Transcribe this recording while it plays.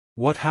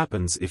What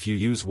happens if you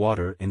use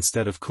water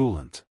instead of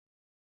coolant?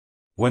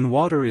 When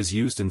water is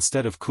used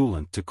instead of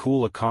coolant to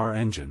cool a car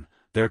engine,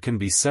 there can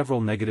be several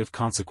negative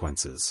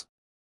consequences.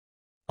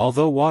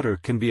 Although water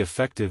can be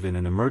effective in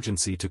an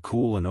emergency to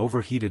cool an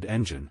overheated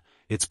engine,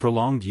 its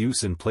prolonged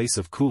use in place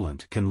of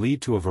coolant can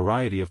lead to a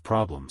variety of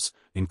problems,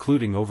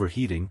 including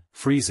overheating,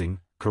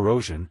 freezing,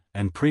 corrosion,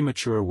 and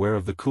premature wear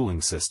of the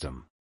cooling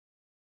system.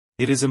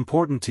 It is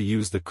important to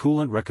use the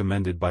coolant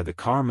recommended by the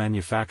car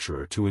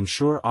manufacturer to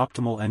ensure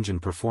optimal engine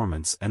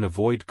performance and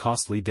avoid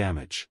costly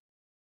damage.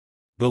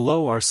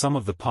 Below are some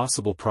of the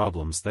possible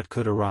problems that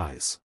could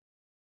arise.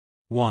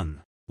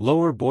 1.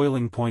 Lower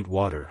boiling point.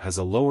 Water has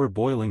a lower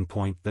boiling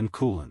point than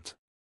coolant.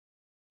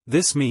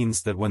 This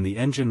means that when the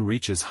engine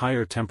reaches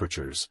higher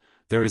temperatures,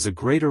 there is a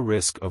greater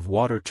risk of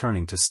water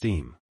turning to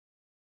steam.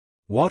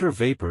 Water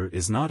vapor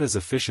is not as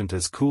efficient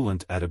as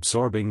coolant at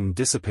absorbing and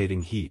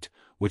dissipating heat,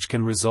 which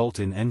can result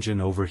in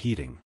engine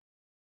overheating.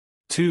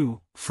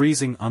 2.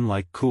 Freezing.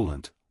 Unlike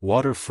coolant,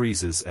 water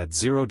freezes at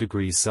 0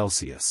 degrees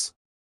Celsius.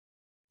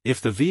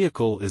 If the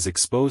vehicle is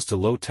exposed to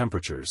low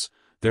temperatures,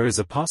 there is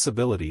a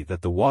possibility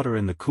that the water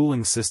in the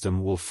cooling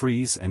system will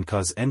freeze and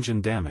cause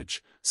engine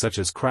damage, such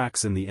as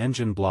cracks in the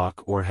engine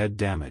block or head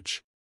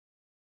damage.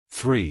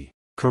 3.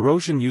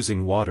 Corrosion.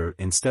 Using water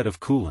instead of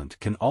coolant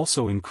can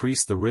also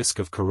increase the risk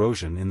of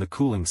corrosion in the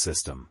cooling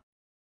system.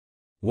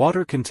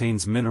 Water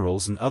contains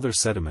minerals and other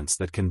sediments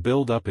that can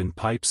build up in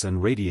pipes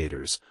and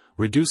radiators,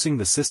 reducing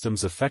the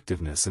system's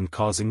effectiveness and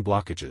causing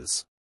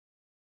blockages.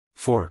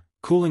 4.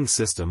 Cooling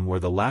system. Where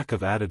the lack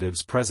of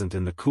additives present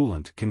in the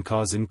coolant can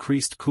cause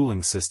increased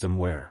cooling system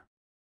wear.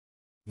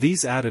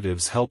 These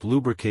additives help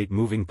lubricate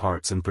moving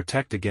parts and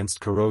protect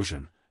against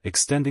corrosion,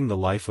 extending the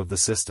life of the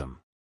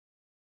system.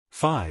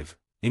 5.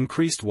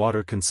 Increased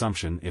water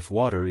consumption. If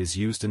water is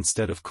used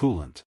instead of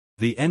coolant,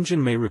 the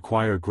engine may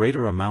require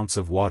greater amounts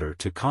of water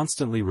to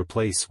constantly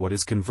replace what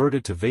is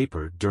converted to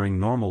vapor during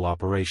normal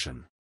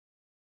operation.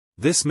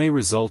 This may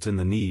result in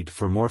the need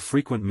for more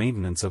frequent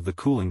maintenance of the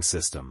cooling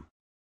system.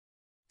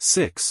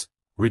 6.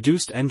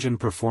 Reduced engine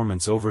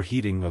performance.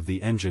 Overheating of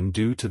the engine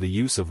due to the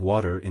use of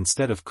water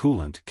instead of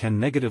coolant can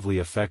negatively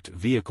affect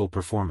vehicle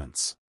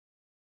performance.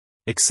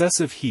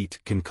 Excessive heat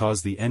can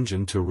cause the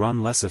engine to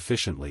run less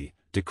efficiently,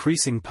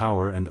 decreasing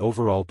power and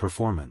overall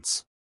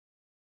performance.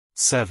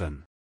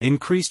 7.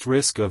 Increased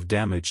risk of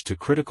damage to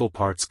critical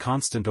parts.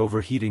 Constant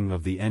overheating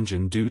of the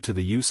engine due to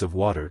the use of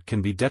water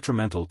can be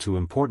detrimental to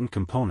important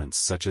components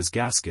such as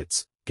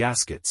gaskets,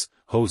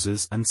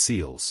 hoses and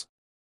seals.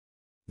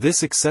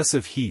 This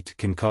excessive heat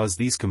can cause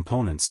these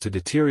components to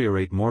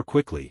deteriorate more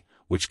quickly,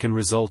 which can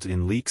result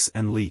in leaks.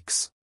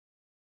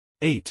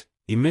 8.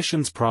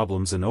 Emissions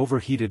problems. An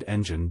overheated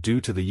engine due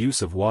to the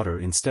use of water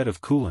instead of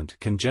coolant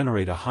can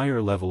generate a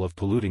higher level of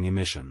polluting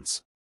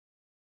emissions.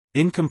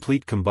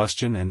 Incomplete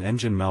combustion and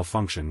engine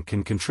malfunction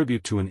can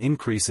contribute to an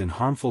increase in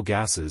harmful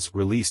gases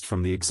released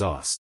from the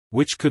exhaust,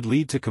 which could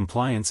lead to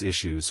compliance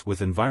issues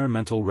with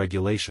environmental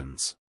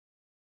regulations.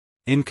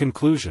 In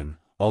conclusion,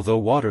 although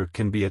water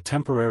can be a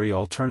temporary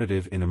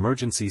alternative in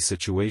emergency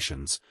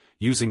situations,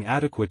 using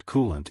adequate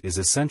coolant is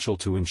essential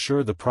to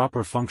ensure the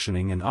proper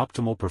functioning and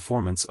optimal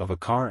performance of a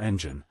car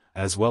engine,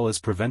 as well as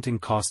preventing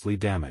costly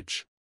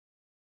damage.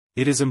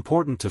 It is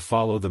important to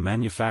follow the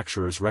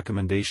manufacturer's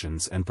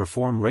recommendations and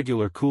perform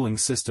regular cooling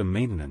system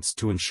maintenance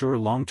to ensure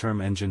long-term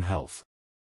engine health.